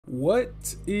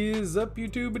What is up,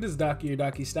 YouTube? It is Doc, your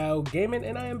Docky Style Gaming,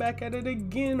 and I am back at it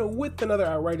again with another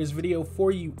Outriders video for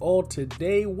you all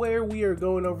today, where we are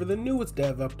going over the newest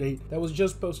dev update that was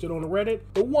just posted on Reddit,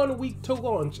 the 1 week to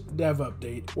launch dev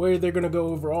update, where they're going to go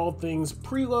over all things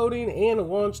preloading and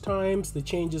launch times, the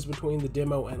changes between the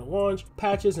demo and launch,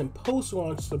 patches and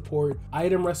post-launch support,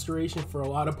 item restoration for a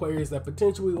lot of players that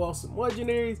potentially lost some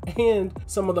legendaries, and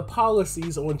some of the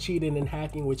policies on cheating and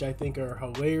hacking, which I think are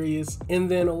hilarious.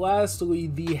 And then lastly,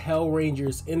 the Hell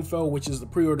Rangers info, which is the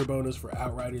pre-order bonus for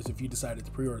Outriders if you decided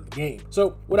to pre-order the game.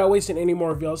 So without wasting any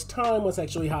more of y'all's time, let's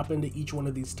actually hop into each one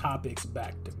of these topics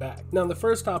back to back. Now, the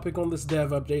first topic on this dev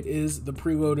update is the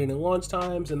preloading and launch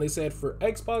times, and they said for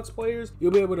Xbox players, you'll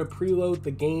be able to preload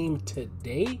the game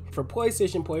today. For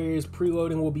PlayStation players,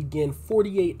 preloading will begin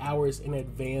 48 hours in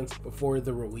advance before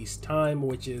the release time,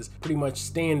 which is pretty much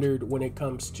standard when it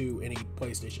comes to any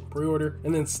PlayStation pre-order.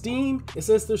 And then Steam, it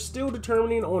says they're still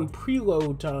determining on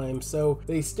preload time, so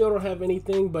they still don't have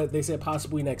anything, but they said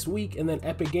possibly next week. And then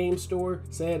Epic Game Store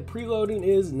said preloading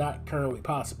is not currently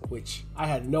possible, which I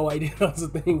had no idea that was a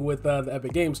thing with the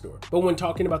Epic Game Store. But when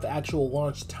talking about the actual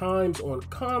launch times on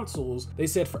consoles, they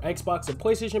said for Xbox and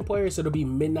PlayStation players, it'll be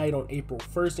midnight on April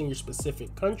 1st in your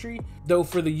specific country. Though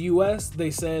for the US,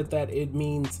 they said that it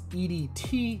means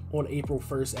EDT on April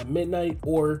 1st at midnight,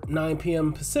 or 9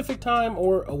 p.m. Pacific time,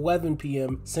 or 11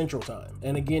 p.m. Central time.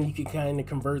 And again, you can kind of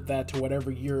convert that to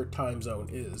whatever your time zone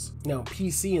is. Now,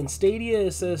 PC and Stadia,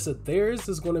 it says that theirs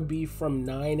is going to be from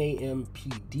 9 a.m.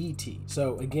 PDT.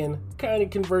 So again, kind of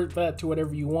convert that to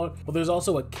whatever you want. But there's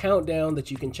also a countdown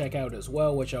that you can check out as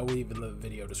well, which I'll leave in the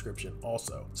video description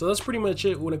also. So that's pretty much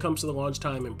it when it comes to the launch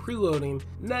time and preloading.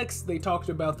 Next, they talked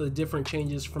about the different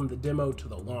changes from the demo to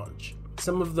the launch.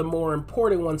 Some of the more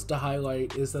important ones to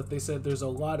highlight is that they said there's a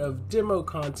lot of demo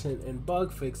content and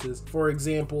bug fixes, for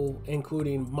example,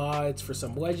 including mods for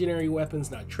some legendary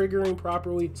weapons not triggering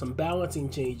properly, some balancing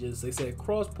changes. They said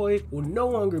crossplay will no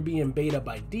longer be in beta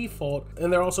by default,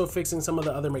 and they're also fixing some of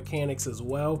the other mechanics as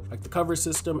well, like the cover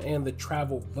system and the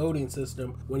travel voting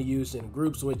system when used in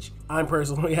groups, which I'm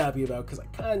personally happy about because I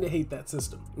kind of hate that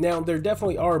system. Now, there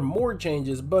definitely are more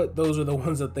changes, but those are the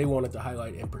ones that they wanted to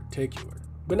highlight in particular.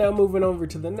 But now moving over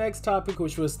to the next topic,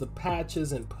 which was the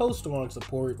patches and post-launch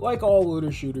support. Like all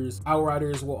looter shooters,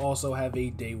 Outriders will also have a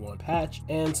day one patch,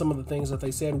 and some of the things that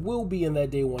they said will be in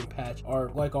that day one patch are,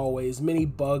 like always, many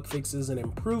bug fixes and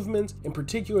improvements. In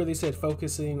particular, they said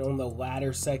focusing on the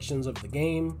latter sections of the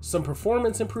game, some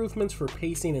performance improvements for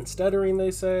pacing and stuttering,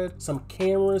 they said, some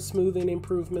camera smoothing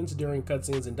improvements during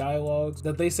cutscenes and dialogues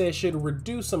that they said should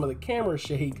reduce some of the camera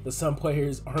shake that some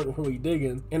players aren't really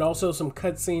digging, and also some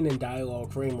cutscene and dialogue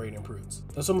frame rate improves.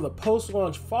 Now, some of the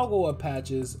post-launch follow-up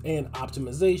patches and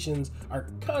optimizations are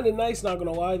kind of nice, not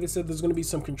gonna lie. They said there's gonna be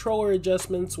some controller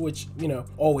adjustments, which, you know,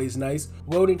 always nice.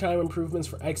 Loading time improvements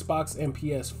for Xbox and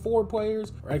PS4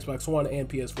 players, or Xbox One and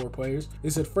PS4 players. They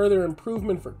said further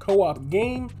improvement for co-op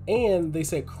game, and they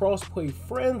said cross-play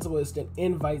friends list and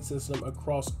invite system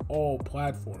across all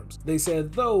platforms. They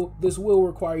said, though, this will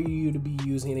require you to be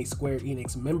using a Square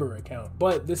Enix member account,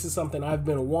 but this is something I've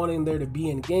been wanting there to be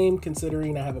in game, considering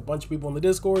I have a bunch of people in the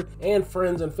Discord and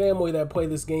friends and family that play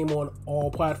this game on all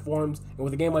platforms, and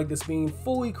with a game like this being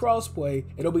fully crossplay,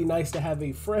 it'll be nice to have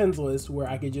a friends list where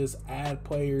I could just add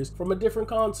players from a different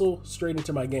console straight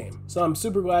into my game. So I'm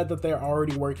super glad that they're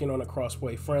already working on a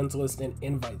crossplay friends list and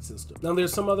invite system. Now,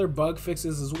 there's some other bug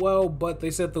fixes as well, but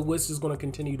they said the list is going to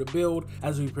continue to build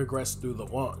as we progress through the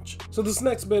launch. So this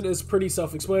next bit is pretty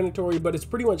self-explanatory, but it's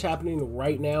pretty much happening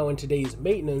right now in today's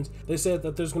maintenance. They said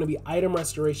that there's going to be item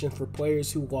restoration for players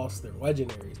who lost their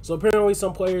legendaries. So apparently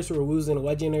some players who are losing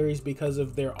legendaries because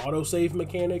of their autosave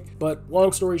mechanic, but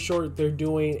long story short, they're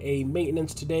doing a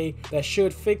maintenance today that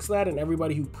should fix that, and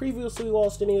everybody who previously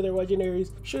lost any of their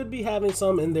legendaries should be having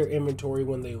some in their inventory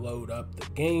when they load up the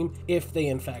game, if they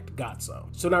in fact got some.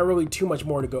 So not really too much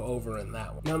more to go over in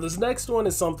that one. Now, this next one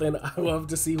is something I love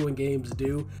to see when games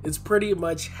do. It's pretty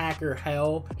much hacker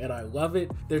hell, and I love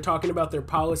it. They're talking about their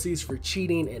policies for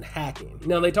cheating and hacking.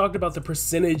 Now, they talked about the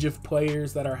percentage of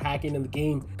players that are hacking in the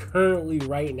game currently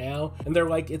right now, and they're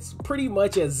like, it's pretty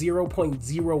much at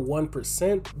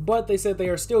 0.01%, but they said they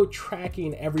are still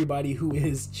tracking everybody who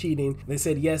is cheating. They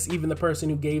said yes, even the person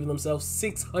who gave themselves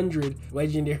 600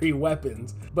 legendary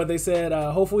weapons, but they said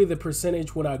hopefully the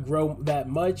percentage will not grow that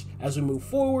much as we move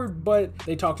forward. But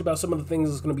they talked about some of the things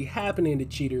that's going to be happening to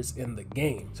cheaters in the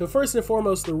game. So first and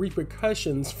foremost, the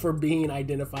repercussions for being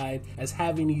identified as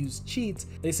having used cheats.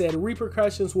 They said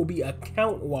repercussions will be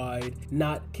account wide,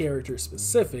 not character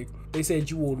specific. They said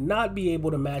you will not be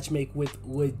able to matchmake with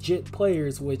legit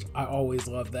players, which I always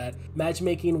love that.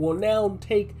 Matchmaking will now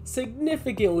take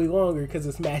significantly longer because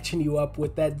it's matching you up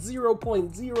with that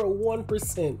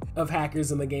 0.01% of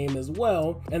hackers in the game as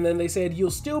well. And then they said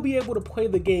you'll still be able to play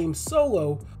the game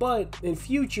solo, but in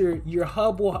future, your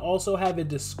hub will also have a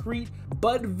discreet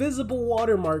but visible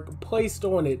watermark placed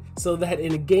on it so that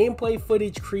in gameplay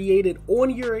footage created on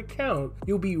your account,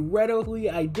 you'll be readily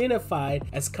identified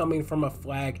as coming from a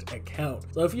flagged account.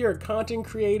 So if you're a content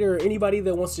creator or anybody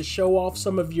that wants to show off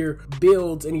some of your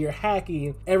builds and your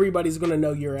hacking, everybody's gonna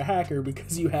know you're a hacker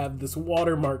because you have this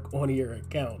watermark on your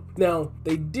account. Now,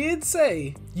 they did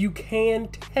say you can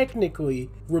technically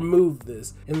remove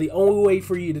this, and the only way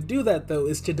for you to do that though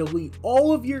is to delete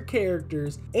all of your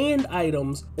characters and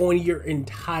items on your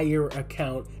entire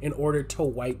account in order to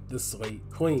wipe the slate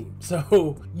clean.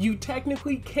 So you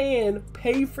technically can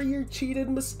pay for your cheated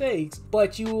mistakes,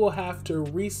 but you will have to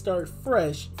restart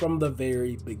fresh from the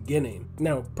very beginning.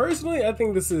 Now, personally, I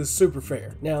think this is super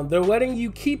fair. Now, they're letting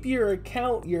you keep your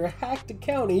account, your hacked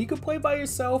account, and you can play by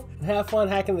yourself and have fun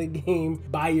hacking the game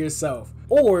by yourself.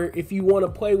 Or if you want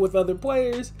to play with other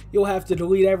players, you'll have to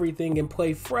delete everything and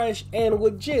play fresh and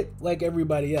legit like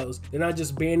everybody else. They're not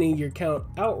just banning your account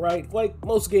outright like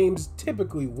most games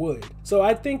typically would. So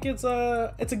I think it's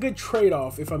a good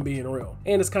trade-off if I'm being real.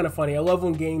 And it's kind of funny. I love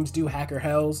when games do hacker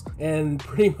hells and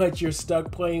pretty much you're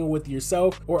stuck playing with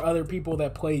yourself or other people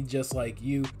that play just like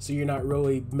you, so you're not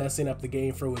really messing up the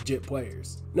game for legit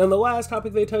players. Now, the last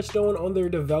topic they touched on their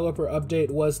developer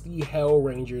update was the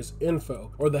Hellrangers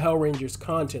info, or the Hellrangers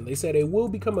content. They said it will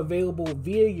become available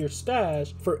via your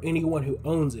stash for anyone who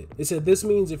owns it. They said this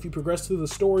means if you progress through the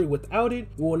story without it,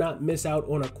 you will not miss out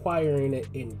on acquiring it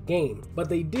in game. But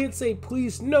they did say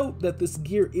please note that this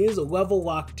gear is level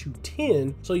locked to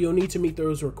 10, so you'll need to meet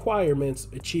those requirements,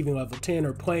 achieving level 10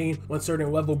 or playing on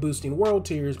certain level boosting world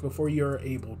tiers before you're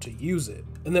able to use it.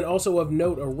 And then also of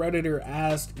note, a Redditor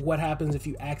asked what happens if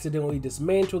you accidentally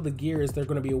dismantle the gear. Is there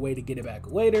going to be a way to get it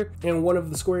back later? And one of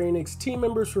the Square Enix team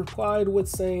members replied with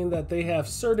saying that they have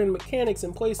certain mechanics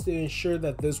in place to ensure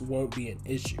that this won't be an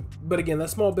issue. But again, that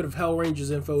small bit of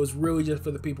Hellrangers info is really just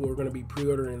for the people who are going to be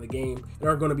pre-ordering the game and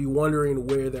are going to be wondering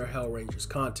where their Hellrangers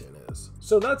content is.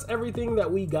 So that's everything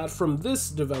that we got from this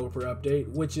developer update,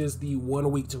 which is the 1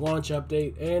 week to launch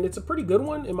update. And it's a pretty good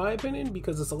one in my opinion,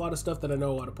 because it's a lot of stuff that I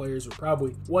know a lot of players are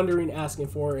probably wondering, asking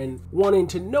for, and wanting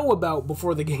to know about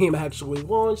before the game actually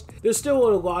launched. There's still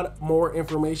a lot more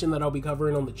information that I'll be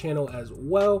covering on the channel as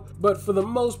well, but for the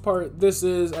most part, this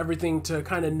is everything to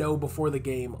kind of know before the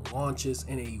game launches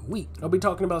in a week. I'll be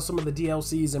talking about some of the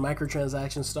DLCs and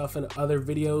microtransaction stuff in other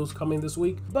videos coming this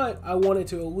week, but I wanted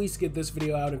to at least get this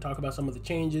video out and talk about some of the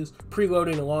changes,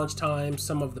 preloading and launch times,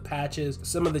 some of the patches,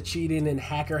 some of the cheating and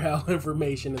hacker hell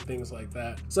information and things like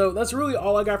that. So that's really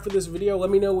all I got for this video. Let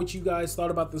me know what you guys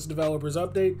thought about this developer's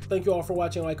update. Thank you all for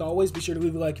watching. Like always, be sure to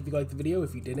leave a like if you liked the video.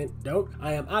 If you didn't, don't.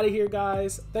 I am out of here,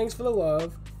 guys. Thanks for the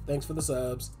love. Thanks for the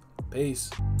subs. Peace.